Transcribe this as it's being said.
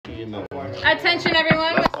Attention,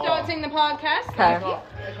 everyone. We're starting the podcast.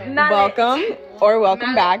 Okay.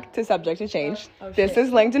 Welcome back to Subject to Change. This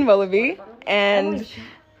is Langton Willoughby, and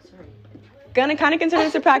gonna kind of consider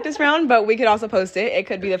this a practice round, but we could also post it. It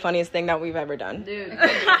could be the funniest thing that we've ever done. Dude.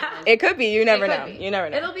 It could be. You never know. You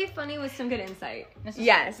never know. It'll be funny with some good insight.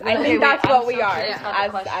 Yes, I think that's what we are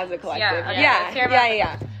as a collective.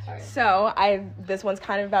 Yeah. So this one's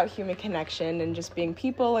kind of about human connection and just being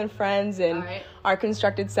people and friends and our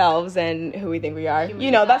constructed selves and who we think we are.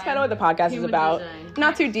 That's kind of what the podcast is about.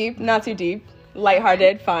 Not too deep.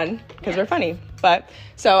 Lighthearted, fun, because we're funny. But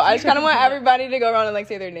so I just kind of want everybody to go around and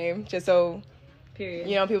say their name, just so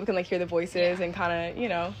people can hear the voices and kind of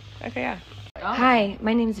Okay, yeah. Hi,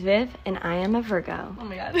 my name's Viv, and I am a Virgo. Oh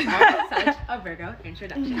my God, such a Virgo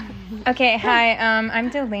introduction. Okay, hi, I'm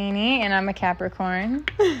Delaney, and I'm a Capricorn.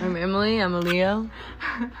 I'm Emily, I'm a Leo.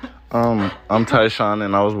 I'm Tyshawn,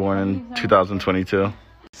 and I was born in 2022.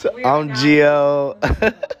 So I'm Gio,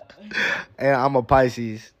 and I'm a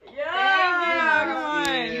Pisces.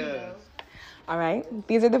 All right,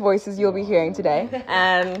 these are the voices you'll be hearing today,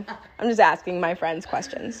 and I'm just asking my friends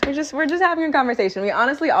questions. We're just having a conversation. We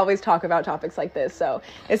honestly always talk about topics like this, so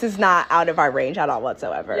this is not out of our range at all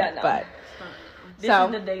whatsoever. Yeah, no. But this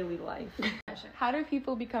is the daily life. How do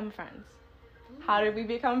people become friends? How did we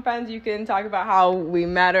become friends? You can talk about how we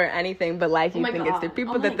met or anything, but you think it's the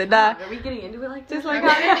people that Are we getting into it like this? Just how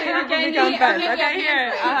did people become friends? Okay,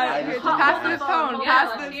 here. Pass this phone.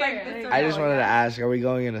 I just wanted to ask, are we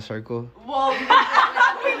going in a circle? Well,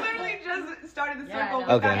 we literally just started the circle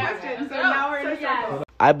with that question, so now we're in a circle.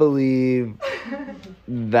 I believe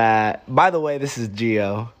that, by the way, this is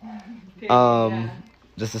Gio.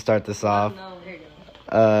 Just to start this off.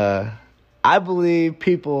 I believe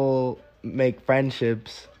people make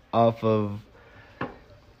friendships off of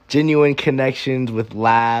genuine connections with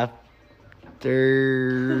laughter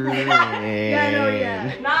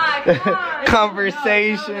and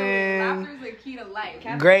conversation.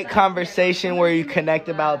 Great conversation where you connect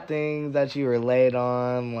about things that you relate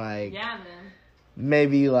on,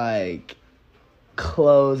 maybe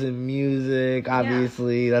clothes and music.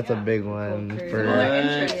 Obviously, that's a big one for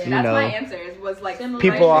That's my answer. Was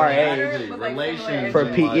people our age,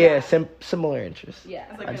 relations, similar interests. Yeah,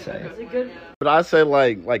 I'd say. But I say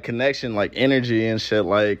like connection, energy and shit,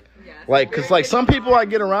 cause some people I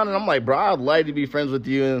get around and I'm like, bro, I'd like to be friends with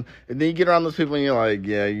you, and then you get around those people and you're like,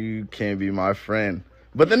 yeah, you can't be my friend.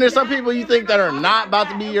 But then there's some people you think that are not about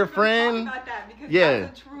to be your friend.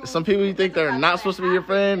 Yeah, some people you think that are not supposed to be your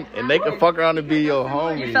friend, and they can fuck around and be your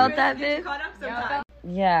homie. You felt that, Viv?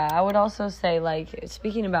 Yeah, I would also say,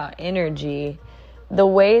 speaking about energy, the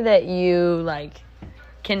way that you,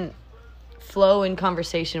 can flow in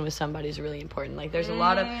conversation with somebody is really important. There's a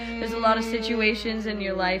lot of situations in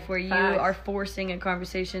your life where you are forcing a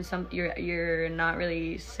conversation. You're not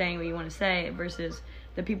really saying what you want to say versus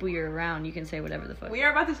the people you're around. You can say whatever the fuck. We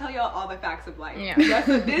are about to tell y'all all the facts of life. Yeah.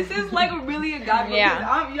 So this is really a guidebook.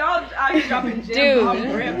 Yeah. Y'all out here dropping gems. Dude,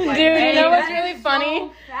 you know what's really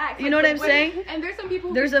funny? You know what I'm saying? And there's some people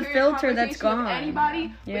who there's a filter that's gone.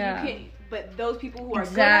 Anybody, yeah. But those people who are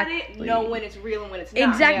good at it know when it's real and when it's not.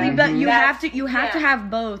 Exactly, but you have to have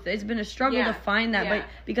both. It's been a struggle to find that, but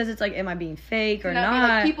because it's am I being fake or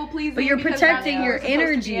not? People pleasing, but you're protecting your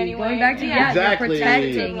energy. Anyway. Going back to you're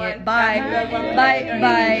protecting it by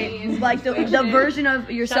the version of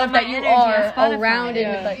yourself that you are around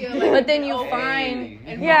it. But then you find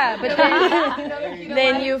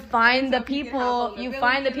then you find the people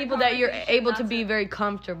that you're able to be very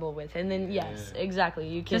comfortable with, and then exactly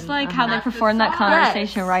you can just how they perform that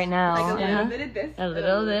conversation right now. A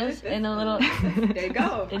little of this and a little. There you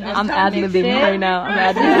go. I'm ad-libbing right now.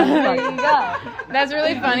 There you go. That's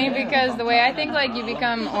really funny because the way I think you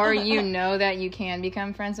become or that you can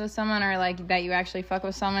become friends with someone or that you actually fuck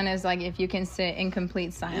with someone is if you can sit in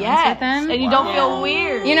complete silence with them. And you don't feel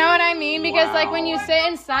weird. You know what I mean? Because when you sit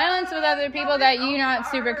in silence with other people that you're not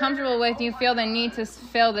super comfortable with, you feel the need to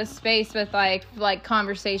fill the space with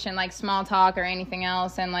conversation, small talk or anything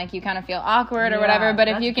else, and you kind of feel awkward or whatever. But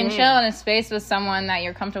if you can chill in a space with someone that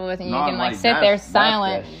you're comfortable with and you can sit there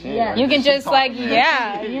silent, you can just that's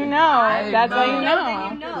how you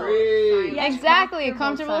know. Exactly.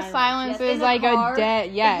 Comfortable silence is a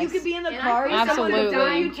dead yes. You could be in the car.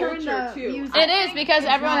 Absolutely. You turn the music. It is because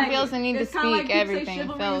everyone feels the need to speak everything,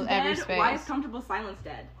 fill every space. Why is comfortable silence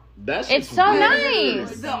dead? It's so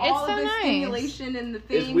nice. It's so nice. Stimulation and the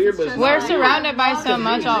things. It's weird, but we're surrounded by so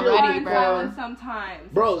much already, bro. Sometimes,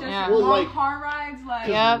 bro. Well, like car rides,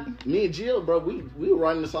 like me and Jill, bro. We were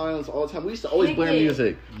riding in silence all the time. We used to always blare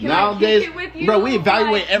music. Nowadays, bro, we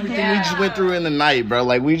evaluate everything we just went through in the night, bro.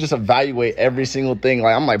 Like we just evaluate every single thing.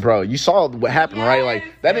 Like I'm like, bro, you saw what happened, right? Like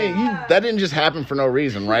that didn't just happen for no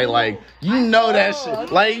reason, right? Like you know that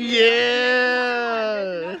shit. Like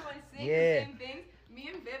yeah.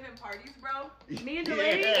 Me and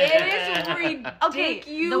Delaney, it is ridiculous. Okay,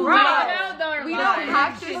 we don't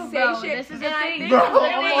have to say shit. This is a thing. Bro,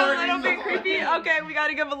 a little bit creepy. Okay, we got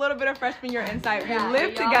to give a little bit of freshman year insight. We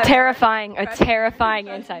lived together. Terrifying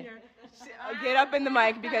insight. Get up in the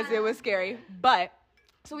mic because it was scary. But,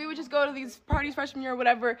 so we would just go to these parties freshman year or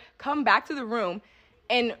whatever, come back to the room,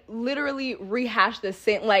 and literally rehash the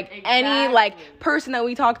same, any, person that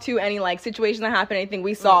we talked to, any, situation that happened, anything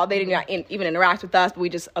we saw, they didn't even interact with us, but we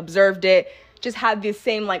just observed it, just had the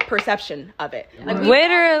same, perception of it.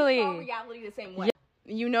 Literally. We saw reality the same way.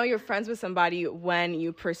 You know you're friends with somebody when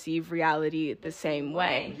you perceive reality the same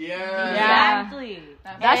way. Yeah. Exactly.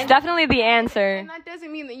 That's definitely the answer. And that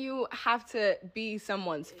doesn't mean that you have to be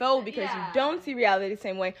someone's foe because you don't see reality the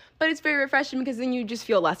same way, but it's very refreshing because then you just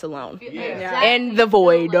feel less alone. In the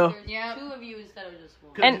void. Two of you instead of just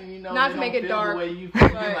one. And not to make it dark. No, but it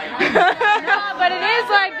is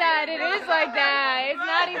like that. It is like that. It's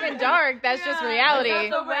not even dark. That's just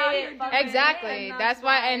reality. Exactly. That's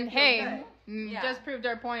why. And hey, just proved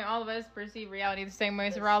our point. All of us perceive reality the same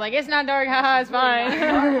way. So we're all like, it's not dark. Haha, it's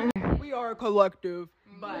fine. We are a collective.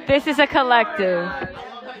 This is a collective.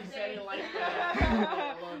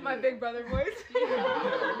 My big brother voice.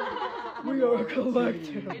 We are a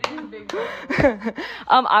collective.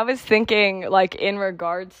 I was thinking, in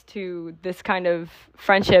regards to this kind of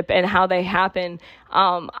friendship and how they happen,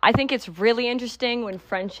 I think it's really interesting when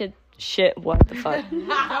friendship what the fuck?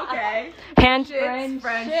 Okay.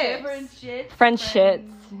 Friendships.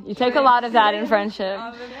 You take a lot of that in friendship.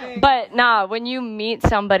 But when you meet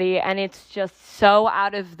somebody and it's just so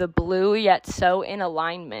out of the blue yet so in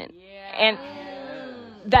alignment. And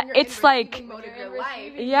that it's like And then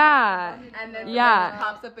it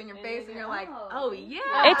pops up in your face and you're like, oh yeah.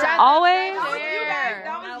 It's always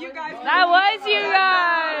That was you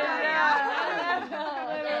guys.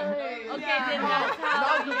 Okay, then that's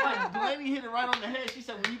how. Delaney hit it right on the head. She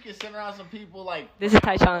said when you can sit around some people this is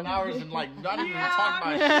Tyshawn. hours and not even talk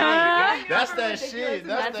about shit. That's that shit.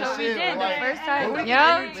 That's that what we shit. did the first time. We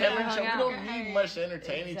don't need much to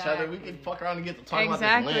entertain each other. We can fuck around and get to talk about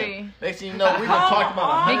this lamp. Next thing you know, we can talk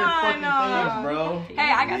about 100 fucking things, bro.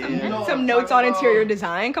 Hey, I got some notes on interior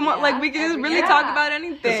design. Come on, we can just really talk about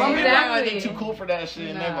anything. Some people act like they too cool for that shit,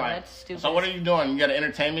 and they're like, so what are you doing? You gotta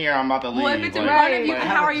entertain me, or I'm about to leave. Well, if it's in front of you,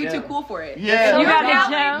 how are you too cool for it? Yeah. You got a With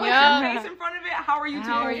gem. your face in front of it, how are you too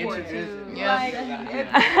cool for it?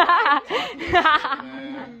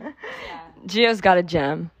 Gio's got a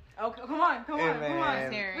gem. Oh, come on.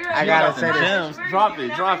 I gotta say this. Drop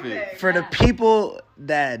it. For the people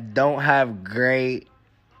that don't have great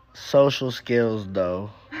social skills, though.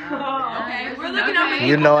 Okay, we're looking over.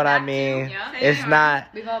 You know what I mean? It's not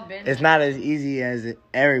as easy as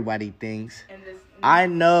everybody thinks. I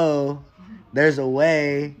know there's a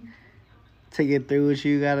way to get through what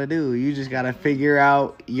you gotta do. You just gotta figure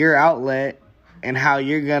out your outlet and how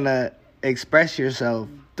you're gonna express yourself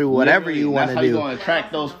through whatever you want to do. You're gonna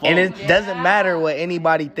attract those folks. And it doesn't matter what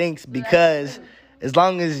anybody thinks, because as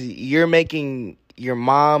long as you're making your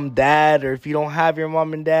mom, dad, or if you don't have your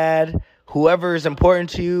mom and dad, whoever is important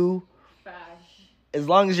to you, as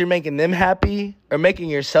long as you're making them happy or making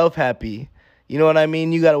yourself happy, you know what I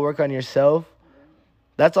mean? You got to work on yourself.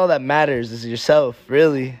 That's all that matters, is yourself,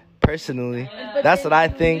 really, personally. That's what I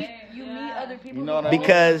think. You meet other people. You know what I mean?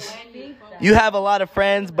 Because you have a lot of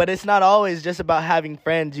friends, but it's not always just about having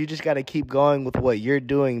friends. You just got to keep going with what you're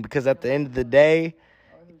doing, because at the end of the day,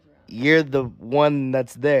 you're the one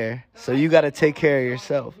that's there. So you got to take care of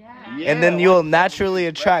yourself. And then you'll naturally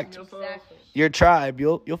attract your tribe.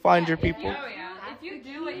 You'll find your people. If you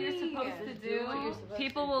do what you're supposed to do,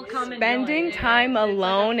 people will come and Spending time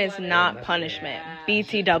alone is not punishment.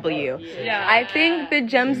 BTW. Yeah. I think the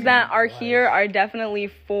gems that are here are definitely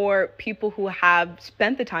for people who have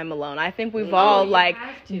spent the time alone. I think we've all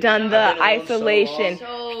done the isolation,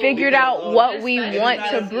 figured out what we want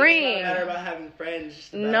to bring.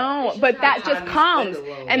 No, but that just comes,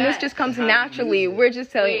 and this just comes naturally. We're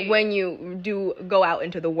just telling you, when you do go out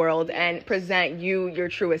into the world and present your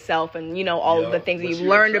truest self, and all of the things things that you've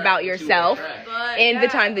learned about yourself in the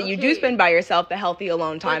time that you do spend by yourself, the healthy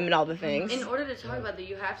alone time and all the things. In order to talk about that,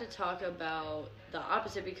 you have to talk about the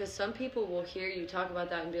opposite, because some people will hear you talk about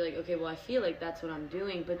that and be like, okay, well, I feel like that's what I'm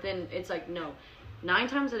doing. But then it's like, no. 9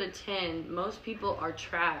 times out of 10, most people are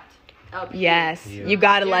trapped up here. Yes, you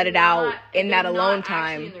gotta let it out in that alone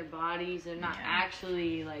time. They're not actually in their bodies. They're not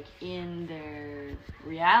actually like in their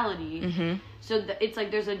reality. Mm-hmm. So it's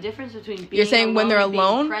like there's a difference between being alone when they're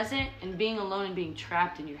alone, being present, and being alone and being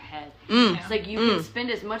trapped in your head. It's like you can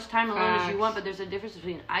spend as much time alone as you want, but there's a difference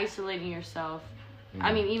between isolating yourself.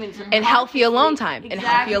 I mean, even and healthy alone time. Exactly, and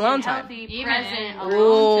healthy alone time.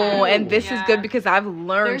 Ooh, and this is good because I've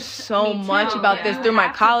learned so much about this through my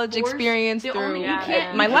college experience, through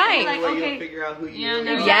my life. Like, okay, figure out who you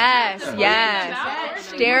Yes.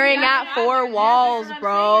 Staring at 4 walls,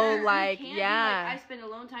 bro. Like, I spend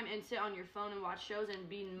alone time and sit on your phone and watch shows and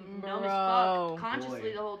be numb as fuck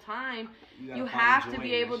consciously the whole time. You have to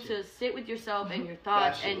be able to sit with yourself and your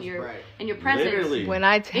thoughts and your presence. Literally. When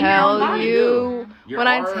I tell you,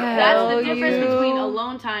 that's the difference between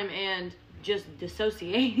alone time and just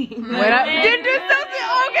dissociating. Okay, and there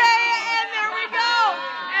we go.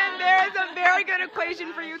 And there's a very good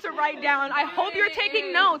equation for you to write down. I hope you're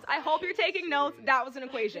taking notes. That was an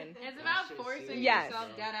equation. It's about forcing yes. yourself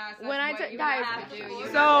dead ass. That's when I what you guys, have to do. You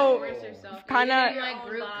so kind of like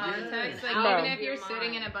group context, like even if you're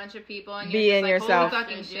sitting in a bunch of people and you're being just, like, yourself, holy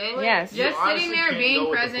fucking shit. Yes, just sitting there being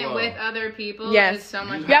present with other people. Yes, is so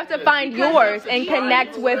much. You have to find yours and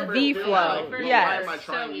connect with the flow. Yes, Why am I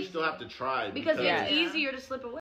trying? You still have to try because it's easier to slip away.